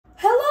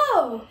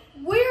So,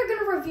 we're going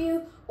to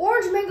review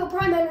Orange Mango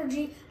Prime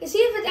Energy to see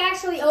if it's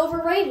actually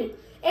overrated.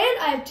 And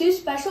I have two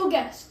special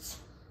guests.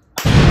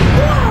 Whoa!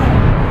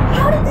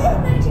 How did they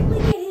magically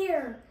get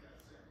here?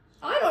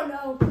 I don't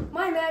know.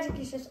 My magic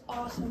is just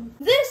awesome.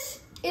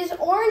 This is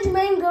Orange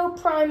Mango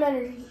Prime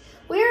Energy.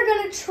 We are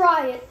going to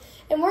try it,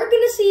 and we're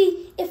going to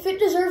see if it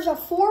deserves a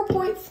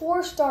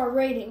 4.4 star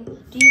rating.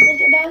 Do you think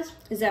it does?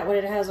 Is that what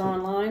it has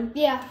online?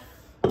 Yeah.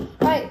 All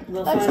right,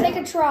 let's take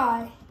a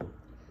try.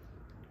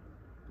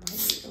 Why are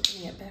you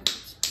opening it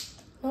backwards?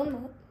 No, I'm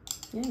not.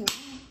 Yeah, you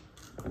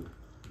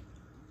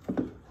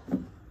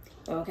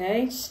are.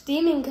 Okay.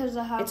 Steaming because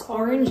of how it's cold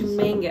orange it is.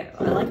 mango.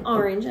 I like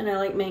orange and I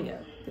like mango.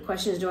 The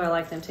question is, do I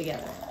like them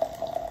together?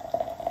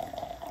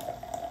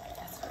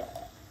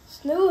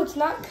 No, it's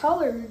not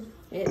colored.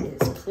 It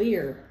is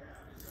clear.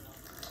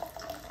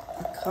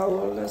 A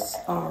colorless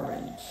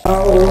orange.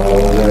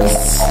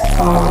 Colorless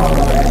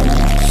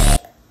orange.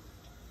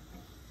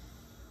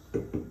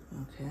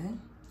 Okay.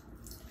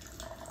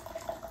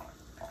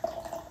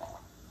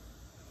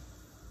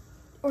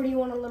 Or do you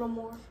want a little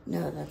more?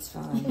 No, that's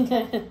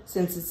fine.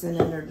 Since it's an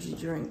energy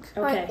drink.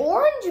 Okay. All right,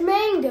 orange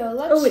mango.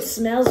 Let's... Oh, it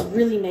smells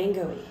really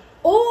mango-y.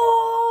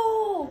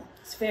 Oh!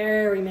 It's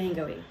very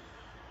mango-y.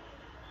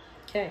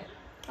 Okay.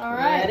 All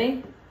right.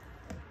 Ready?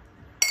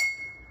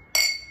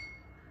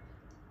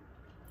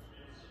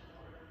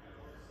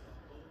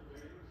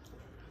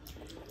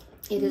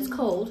 It is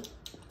cold.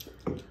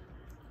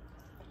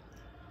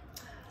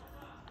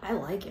 I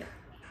like it.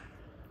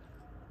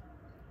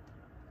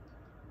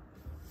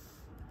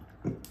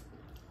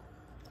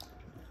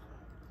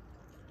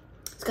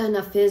 It's got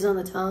enough fizz on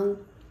the tongue.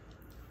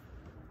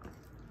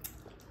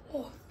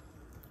 Oh.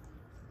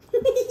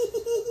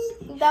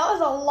 That was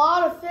a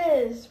lot of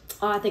fizz.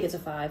 Oh, I think it's a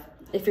 5.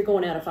 If you're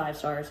going out of 5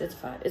 stars, it's a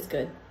 5. It's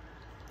good.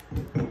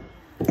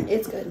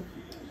 It's good.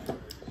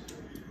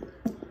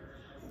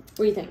 What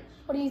do you think?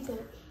 What do you think?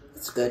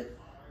 It's good.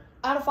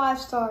 Out of 5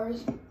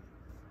 stars.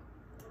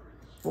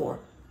 4.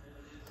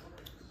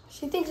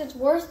 She thinks it's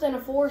worse than a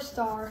 4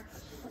 star.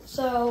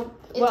 So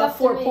it's Well, up to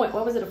 4 me. point.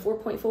 What was it? A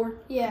 4.4?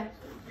 Yeah.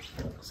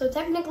 So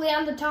technically,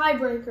 I'm the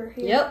tiebreaker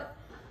here.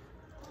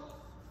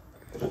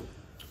 Yep.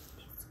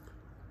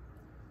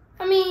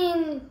 I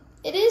mean,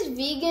 it is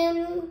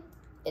vegan.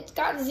 It's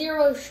got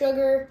 0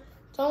 sugar.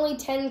 It's only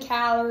 10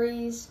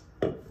 calories.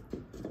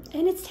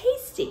 And it's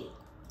tasty.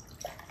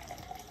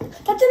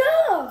 That's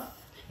enough.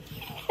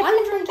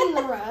 I'm drinking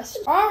the rest.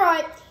 All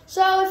right.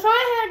 So if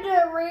I had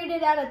to rate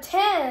it out of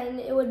 10,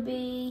 it would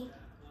be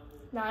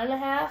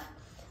 9.5.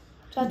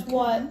 So that's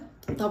what?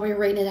 I thought we were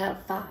rating it out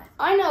of 5.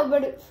 I know,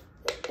 but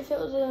if it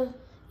was a,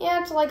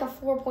 yeah, it's like a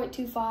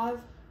 4.25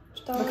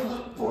 star.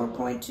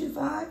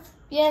 4.25?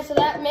 Yeah, so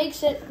that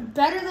makes it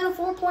better than a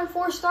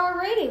 4.4 star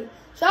rating.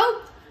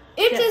 So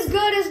it's as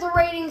good as the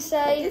ratings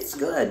say. It's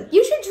good.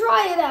 You should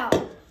try it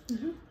out.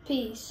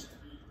 Peace.